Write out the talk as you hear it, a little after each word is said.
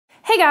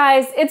Hey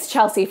guys, it's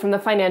Chelsea from The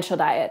Financial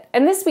Diet,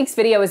 and this week's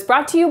video is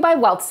brought to you by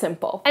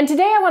Wealthsimple. And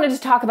today I wanted to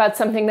talk about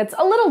something that's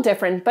a little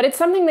different, but it's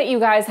something that you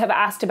guys have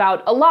asked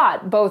about a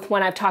lot, both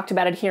when I've talked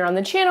about it here on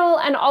the channel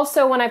and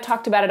also when I've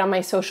talked about it on my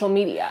social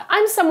media.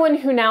 I'm someone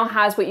who now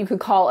has what you could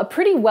call a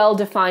pretty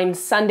well-defined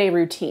Sunday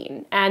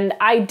routine, and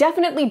I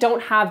definitely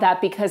don't have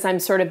that because I'm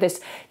sort of this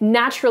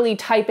naturally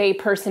type A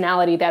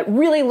personality that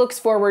really looks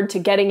forward to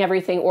getting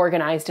everything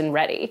organized and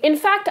ready. In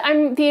fact,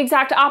 I'm the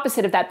exact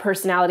opposite of that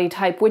personality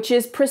type, which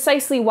is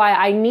precisely why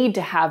I need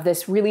to have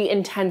this really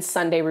intense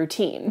Sunday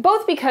routine.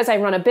 Both because I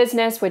run a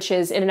business, which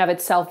is in and of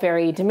itself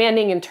very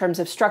demanding in terms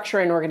of structure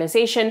and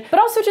organization, but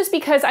also just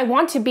because I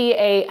want to be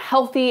a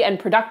healthy and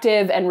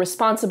productive and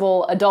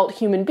responsible adult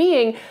human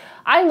being.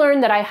 I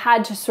learned that I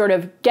had to sort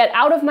of get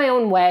out of my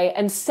own way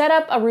and set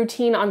up a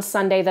routine on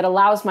Sunday that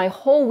allows my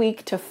whole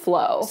week to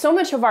flow. So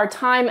much of our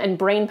time and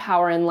brain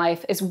power in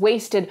life is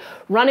wasted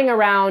running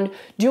around,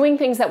 doing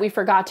things that we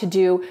forgot to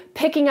do,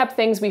 picking up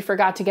things we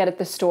forgot to get at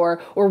the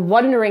store, or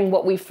wondering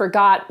what we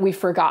forgot.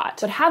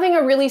 But having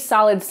a really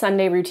solid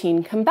Sunday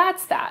routine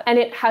combats that, and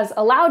it has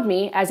allowed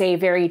me, as a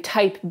very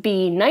type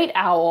B night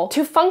owl,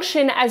 to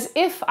function as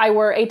if I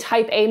were a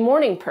type A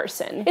morning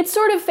person. It's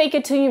sort of fake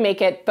it till you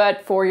make it,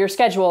 but for your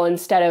schedule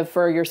instead of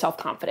for your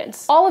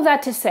self-confidence. All of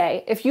that to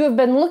say, if you have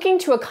been looking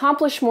to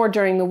accomplish more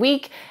during the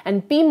week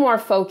and be more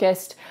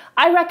focused,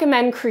 I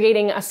recommend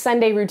creating a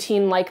Sunday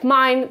routine like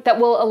mine that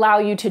will allow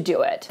you to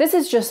do it. This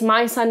is just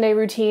my Sunday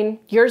routine.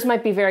 Yours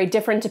might be very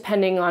different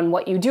depending on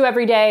what you do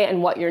every day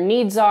and what your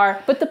needs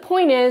are, but the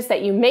point is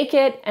that you make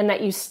it and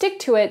that you stick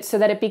to it so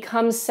that it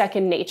becomes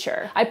second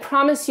nature. I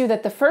promise you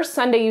that the first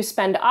Sunday you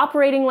spend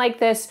operating like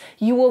this,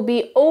 you will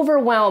be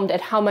overwhelmed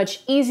at how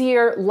much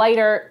easier,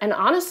 lighter, and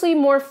honestly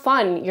more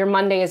fun your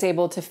Monday is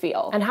able to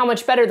feel, and how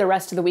much better the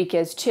rest of the week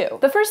is too.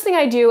 The first thing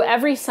I do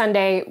every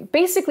Sunday,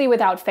 basically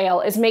without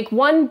fail, is make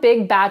one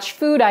big batch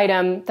food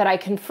item that I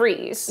can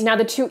freeze. Now,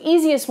 the two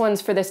easiest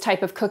ones for this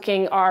type of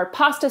cooking are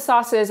pasta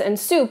sauces and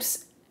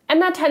soups,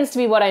 and that tends to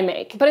be what I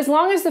make. But as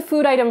long as the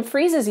food item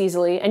freezes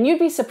easily, and you'd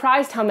be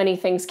surprised how many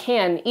things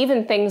can,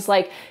 even things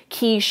like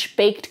quiche,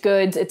 baked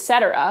goods,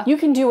 etc., you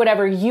can do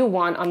whatever you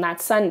want on that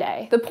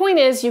Sunday. The point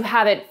is you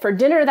have it for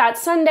dinner that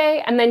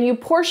Sunday, and then you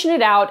portion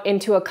it out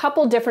into a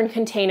couple different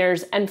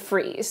containers and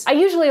freeze. I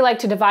usually like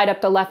to divide up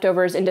the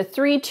leftovers into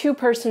 3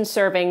 two-person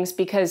servings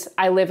because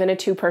I live in a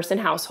 2-person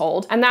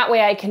household, and that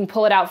way I can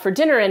pull it out for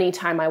dinner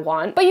anytime I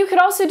want. But you could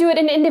also do it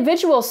in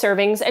individual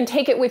servings and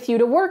take it with you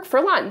to work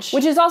for lunch,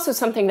 which is also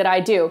something that I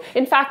do.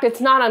 In fact,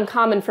 it's not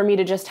uncommon for me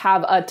to just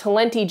have a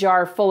Talenti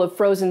jar full of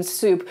frozen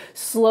soup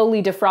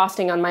slowly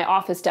defrosting on my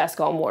office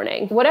desk all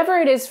morning. Whatever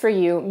it is for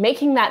you,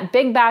 making that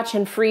big batch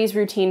and freeze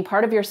routine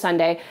part of your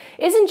Sunday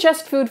isn't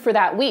just food for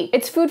that week.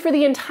 It's food for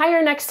the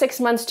entire next 6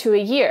 months to a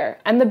year.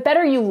 And the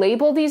better you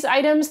label these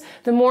items,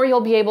 the more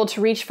you'll be able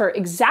to reach for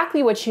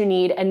exactly what you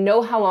need and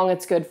know how long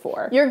it's good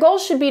for. Your goal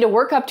should be to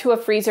work up to a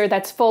freezer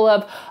that's full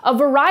of a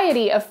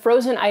variety of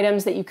frozen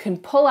items that you can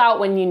pull out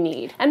when you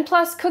need. And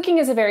plus, cooking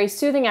is a very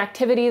soothing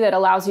activity that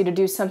allows you to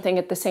do something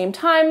at the same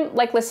time,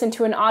 like listen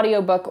to an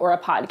audiobook or a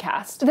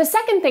podcast. The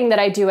second thing that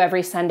I do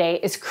every Sunday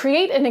is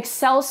create an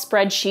Excel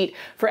spreadsheet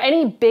for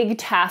any big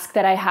task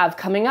that I have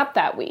coming up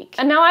that week.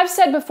 And now, I've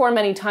said before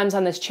many times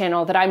on this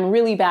channel that I'm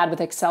really bad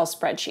with Excel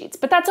spreadsheets,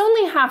 but that's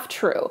only half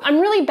true. I'm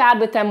really bad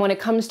with them when it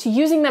comes to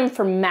using them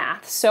for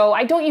math, so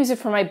I don't use it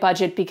for my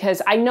budget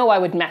because I know I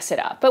would mess it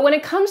up. But when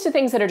it comes to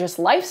things that are just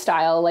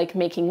lifestyle, like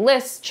making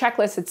lists,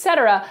 checklists,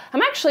 etc.,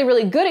 I'm actually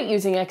really good at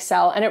using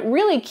Excel, and it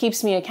really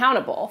keeps me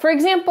accountable. For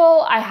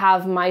example, I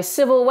have my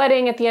civil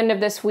wedding at the end of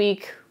this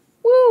week.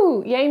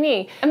 Woo, yay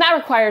me. And that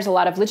requires a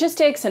lot of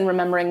logistics and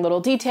remembering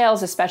little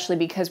details, especially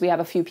because we have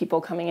a few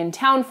people coming in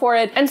town for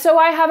it. And so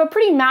I have a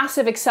pretty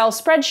massive Excel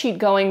spreadsheet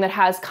going that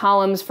has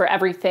columns for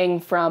everything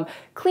from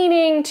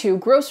cleaning to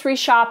grocery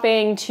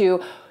shopping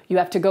to you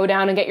have to go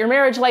down and get your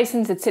marriage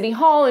license at City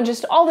Hall, and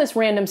just all this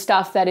random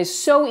stuff that is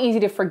so easy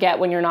to forget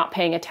when you're not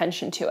paying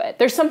attention to it.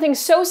 There's something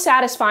so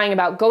satisfying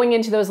about going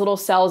into those little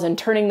cells and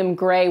turning them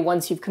gray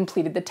once you've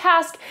completed the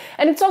task,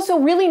 and it's also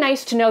really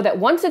nice to know that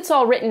once it's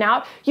all written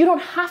out, you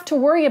don't have to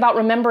worry about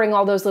remembering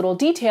all those little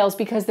details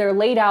because they're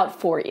laid out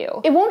for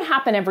you. It won't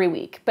happen every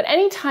week, but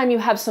anytime you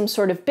have some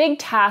sort of big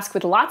task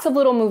with lots of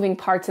little moving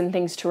parts and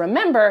things to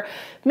remember,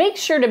 make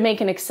sure to make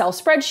an Excel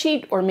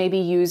spreadsheet, or maybe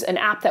use an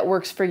app that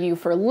works for you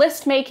for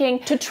list making,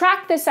 to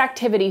track this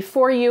activity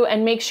for you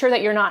and make sure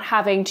that you're not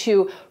having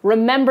to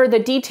remember the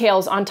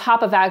details on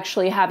top of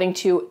actually having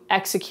to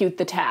execute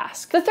the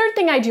task. The third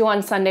thing I do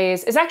on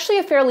Sundays is actually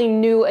a fairly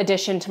new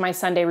addition to my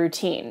Sunday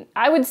routine.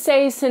 I would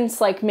say since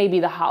like maybe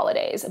the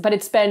holidays, but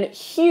it's been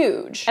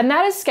huge. And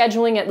that is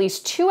scheduling at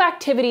least 2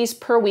 activities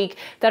per week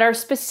that are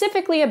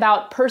specifically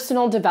about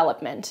personal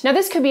development. Now,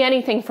 this could be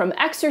anything from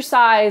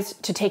exercise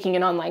to taking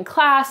an online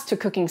class to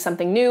cooking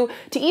something new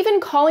to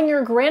even calling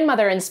your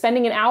grandmother and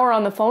spending an hour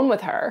on the phone with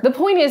her. The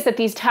point is that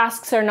these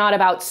tasks are not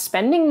about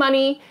spending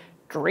money,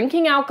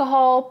 drinking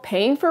alcohol,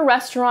 paying for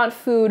restaurant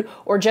food,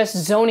 or just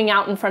zoning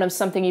out in front of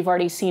something you've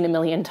already seen a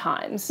million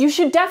times. You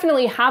should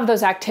definitely have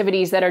those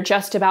activities that are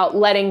just about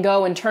letting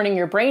go and turning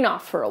your brain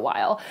off for a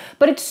while,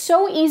 but it's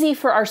so easy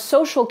for our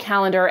social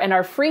calendar and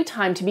our free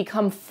time to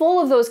become full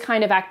of those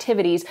kind of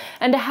activities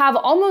and to have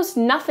almost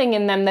nothing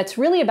in them that's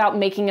really about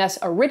making us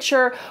a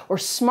richer or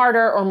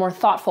smarter or more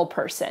thoughtful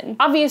person.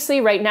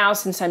 Obviously, right now,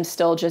 since I'm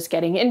still just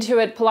getting into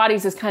it,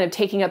 Pilates is kind of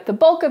taking up the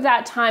bulk of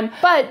that time,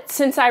 but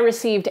since I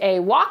received a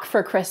wok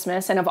for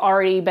Christmas and have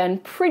already been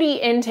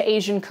pretty into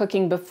Asian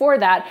cooking before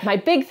that, my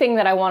big thing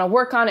that I want to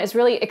work on is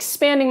really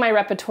expanding my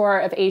repertoire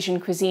of Asian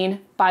cuisine.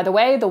 By the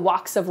way, the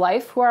Woks of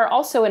Life, who are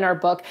also in our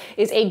book,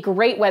 is a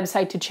great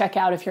website to check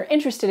out if you're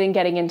interested in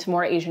getting into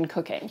more Asian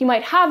cooking. You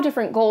might have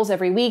different goals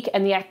every week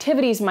and the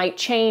activities might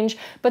change,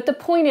 but the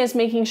point is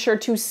making sure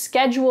to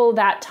schedule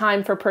that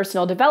time for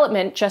personal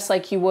development, just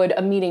like you would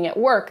a meeting at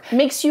work,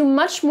 makes you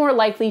much more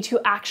likely to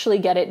actually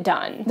get it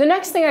done. The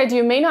next thing I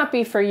do may not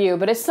be for you,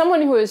 but as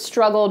someone who has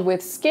struggled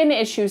with skin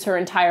issues her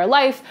entire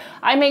life,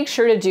 I make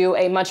sure to do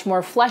a much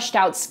more fleshed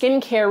out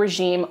skincare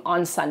regime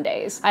on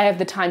Sundays. I have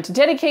the time to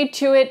dedicate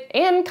to it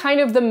and kind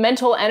of the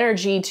mental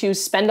energy to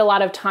spend a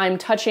lot of time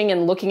touching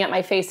and looking at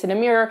my face in a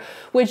mirror,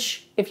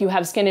 which, if you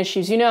have skin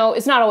issues, you know,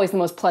 is not always the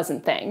most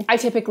pleasant thing. I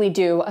typically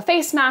do a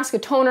face mask, a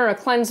toner, a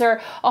cleanser,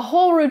 a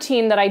whole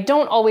routine that I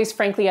don't always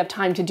frankly have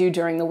time to do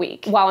during the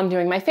week. While I'm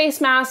doing my face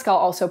mask, I'll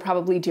also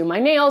probably do my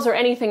nails or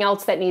anything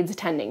else that needs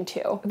attending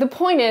to. The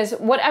point is,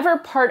 whatever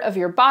part of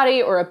your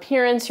body or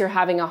appearance you're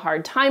having a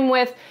hard time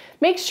with,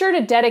 make sure to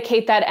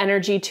dedicate that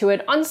energy to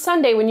it on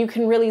Sunday when you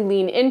can really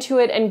lean into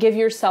it and give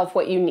yourself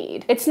what you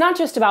need. It's not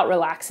just about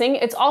relaxing,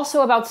 it's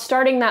also about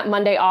starting that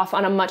Monday off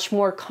on a much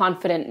more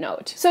confident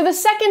note. So the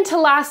second to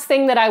last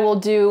thing that I will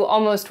do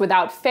almost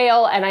without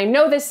fail, and I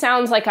know this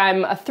sounds like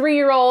I'm a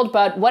 3-year-old,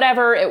 but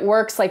whatever, it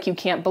works like you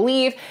can't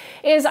believe,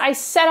 is I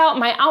set out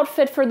my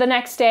outfit for the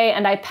next day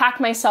and I pack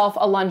myself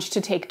a lunch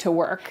to take to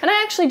work. And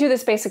I actually do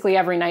this basically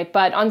every night,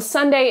 but on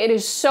Sunday it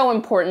is so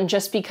important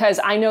just because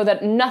I know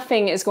that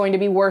nothing is going to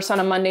be worse on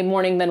a Monday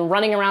morning than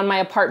running around my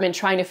apartment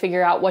trying to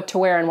figure out what to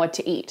wear and what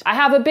to eat. I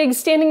have a big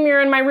standing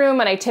mirror in my room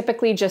and I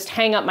typically just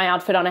hang up my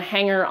outfit on a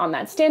hanger on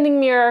that standing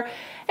mirror.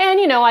 And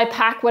you know, I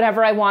pack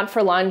whatever I want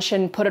for lunch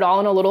and put it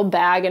all in a little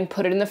bag and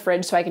put it in the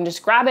fridge so I can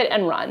just grab it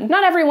and run.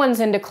 Not everyone's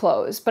into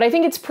clothes, but I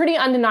think it's pretty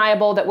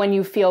undeniable that when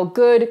you feel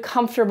good,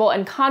 comfortable,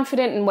 and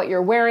confident in what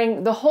you're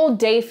wearing, the whole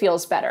day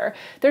feels better.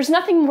 There's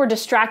nothing more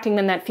distracting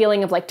than that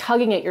feeling of like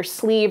tugging at your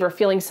sleeve or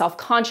feeling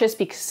self-conscious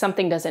because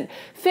something doesn't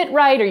fit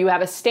right or you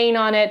have a stain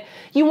on it.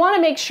 You want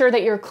to make sure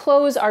that your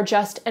clothes are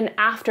just an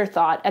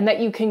afterthought and that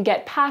you can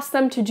get past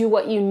them to do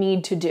what you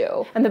need to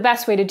do. And the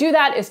best way to do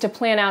that is to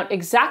plan out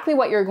exactly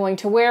what you're going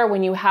to wear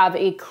when you have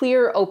a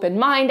clear, open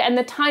mind and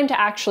the time to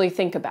actually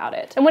think about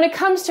it. And when it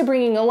comes to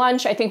bringing a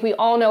lunch, I think we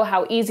all know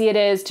how easy it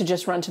is to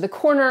just run to the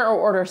corner or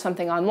order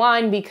something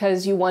online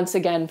because you once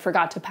again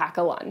forgot to pack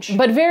a lunch.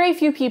 But very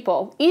few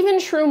people, even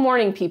true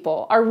morning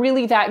people, are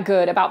really that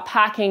good about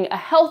packing a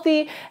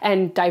healthy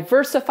and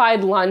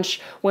diversified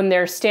lunch when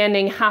they're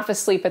standing half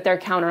asleep at their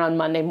counter on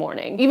Monday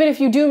morning. Even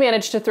if you do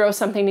manage to throw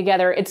something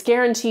together, it's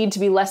guaranteed to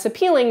be less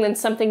appealing than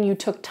something you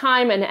took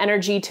time and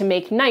energy to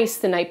make nice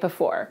the night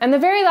before. And the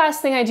very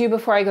last thing I do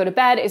before I go to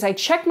bed is I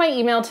check my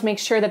email to make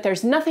sure that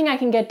there's nothing I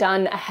can get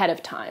done ahead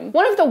of time.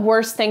 One of the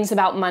worst things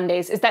about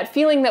Mondays is that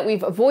feeling that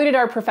we've avoided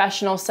our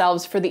professional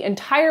selves for the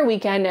entire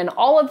weekend and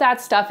all of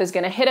that stuff is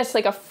gonna hit us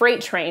like a freight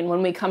train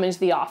when we come into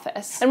the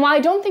office. And while I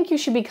don't think you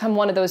should become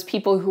one of those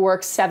people who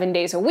work 7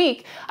 days a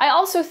week, I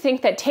also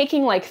think that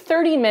taking like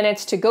 30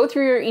 minutes to go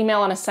through your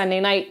email on a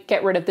Sunday night,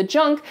 get rid of the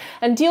junk,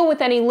 and deal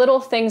with any little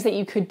things that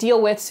you could deal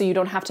with so you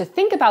don't have to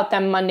think about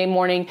them Monday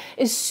morning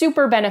is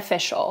super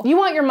beneficial. You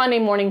want your Monday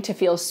morning to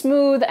feel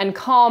smooth and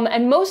calm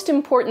and most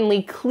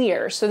importantly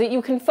clear so that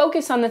you can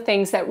focus on the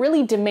things that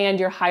really demand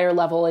your higher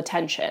level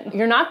attention.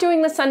 You're not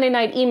doing the Sunday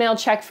night email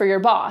check for your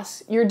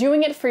boss, you're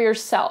doing it for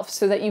yourself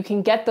so that you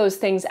can get those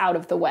things out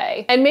of the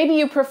way. And maybe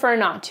you prefer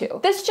not to.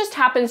 This just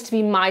happens to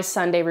be my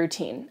Sunday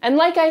routine. And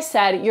like I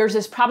said, yours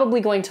is probably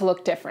going to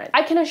look different.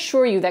 I can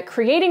assure you that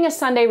creating a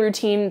Sunday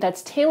routine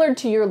that's tailored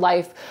to your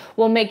life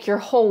will make your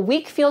whole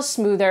week feel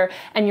smoother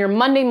and your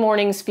Monday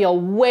mornings feel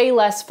way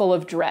less full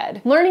of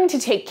dread. Learning to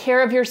take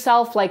care of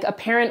yourself like a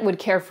parent would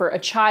care for a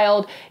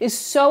child is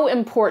so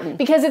important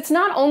because it's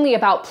not only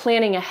about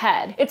planning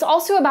ahead, it's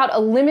also about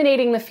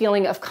eliminating the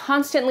feeling of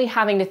constantly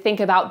having to think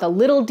about the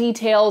little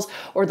details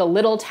or the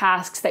little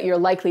tasks that you're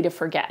likely to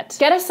forget.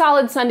 Get a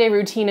solid Sunday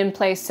routine in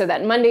place so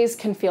that Mondays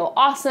can feel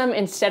awesome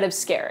instead of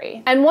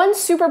scary. And one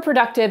super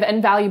productive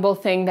and valuable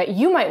thing that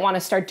you might want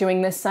to start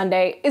doing this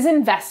Sunday is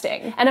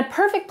investing. And a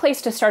perfect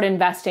place to start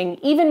investing,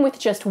 even with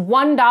just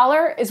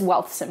 $1, is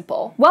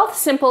Wealthsimple.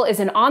 Wealthsimple is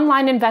an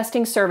online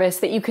investing service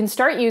that you can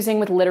start using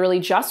with literally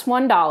just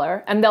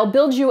 $1, and they'll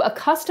build you a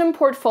custom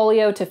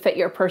portfolio to fit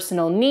your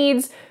personal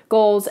needs,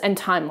 goals, and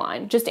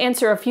timeline. Just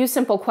answer a few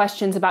simple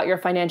questions about your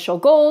financial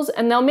goals,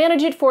 and they'll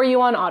manage it for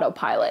you on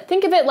autopilot.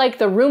 Think of it like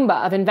the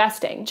Roomba of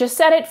investing. Just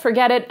set it,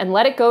 forget it, and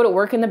let it go to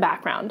work in the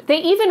background. They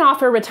even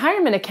offer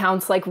retirement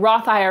accounts like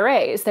Roth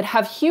IRAs that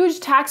have huge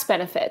tax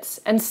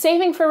benefits, and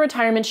saving for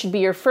retirement should be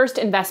your first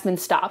investment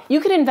stop. You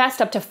can invest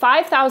up to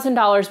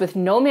 $5,000 with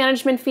no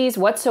management fees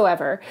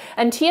whatsoever,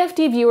 and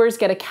TFD viewers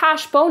get a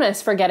cash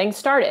bonus for getting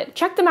started.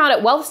 Check them out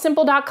at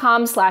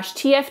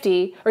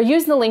wealthsimple.com/TFD or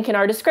use the link in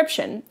our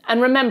description.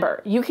 And remember,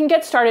 you can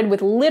get started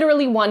with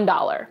literally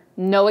 $1.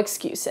 No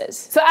excuses.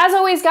 So as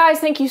always, guys,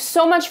 thank you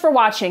so much for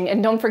watching,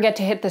 and don't forget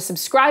to hit the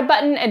subscribe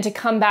button and to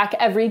come back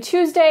every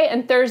Tuesday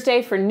and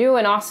Thursday for new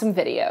and awesome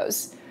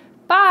videos.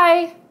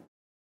 Bye!